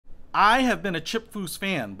I have been a Chip Foose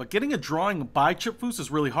fan, but getting a drawing by Chip Foose is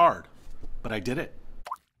really hard. But I did it.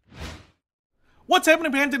 What's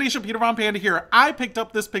happening, Panda Nation? Peter Von Panda here. I picked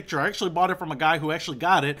up this picture. I actually bought it from a guy who actually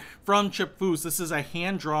got it from Chip Foose. This is a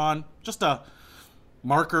hand-drawn, just a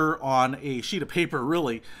marker on a sheet of paper,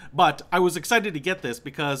 really. But I was excited to get this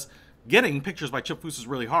because getting pictures by Chip Foose is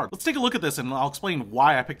really hard. Let's take a look at this and I'll explain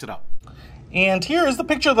why I picked it up. And here is the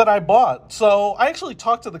picture that I bought. So I actually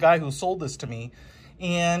talked to the guy who sold this to me,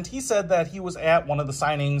 and he said that he was at one of the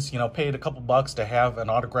signings, you know, paid a couple bucks to have an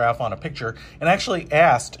autograph on a picture, and actually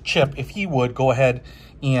asked Chip if he would go ahead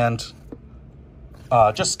and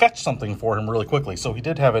just sketch something for him really quickly. So he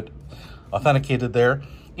did have it authenticated there.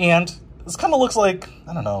 And this kind of looks like,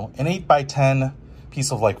 I don't know, an 8x10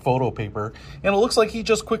 piece of like photo paper. And it looks like he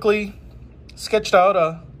just quickly sketched out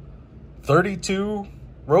a 32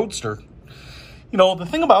 Roadster. You know, the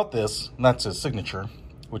thing about this, and that's his signature,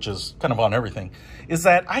 which is kind of on everything, is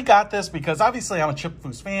that I got this because obviously I'm a Chip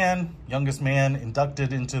Foose fan, youngest man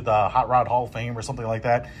inducted into the Hot Rod Hall of Fame or something like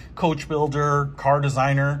that, coach builder, car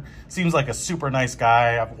designer, seems like a super nice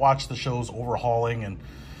guy. I've watched the shows Overhauling and,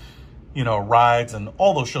 you know, Rides and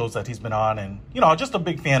all those shows that he's been on, and, you know, just a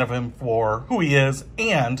big fan of him for who he is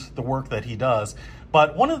and the work that he does.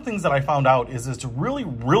 But one of the things that I found out is it's really,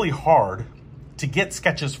 really hard to get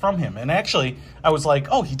sketches from him. And actually, I was like,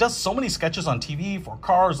 oh, he does so many sketches on TV for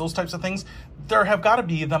cars, those types of things. There have got to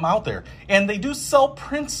be them out there. And they do sell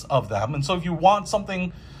prints of them. And so if you want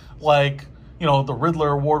something like, you know, the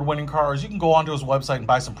Riddler award-winning cars, you can go onto his website and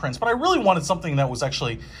buy some prints. But I really wanted something that was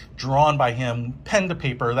actually drawn by him, pen to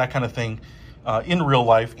paper, that kind of thing, in real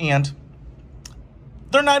life. And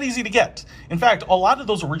they're not easy to get. In fact, a lot of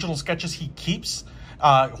those original sketches he keeps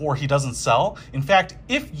or he doesn't sell. In fact,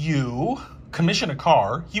 if you commission a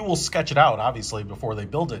car, he will sketch it out, obviously, before they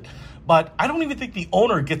build it. But I don't even think the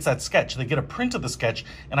owner gets that sketch. They get a print of the sketch,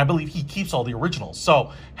 and I believe he keeps all the originals.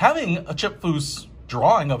 So having a Chip Foose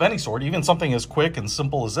drawing of any sort, even something as quick and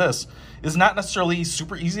simple as this, is not necessarily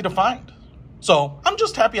super easy to find. So I'm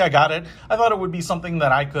just happy I got it. I thought it would be something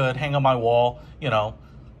that I could hang on my wall, you know,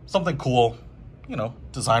 something cool, you know,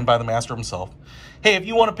 designed by the master himself. Hey, if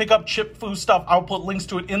you want to pick up Chip Foose stuff, I'll put links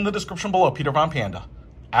to it in the description below. Peter Von Panda,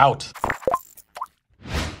 out.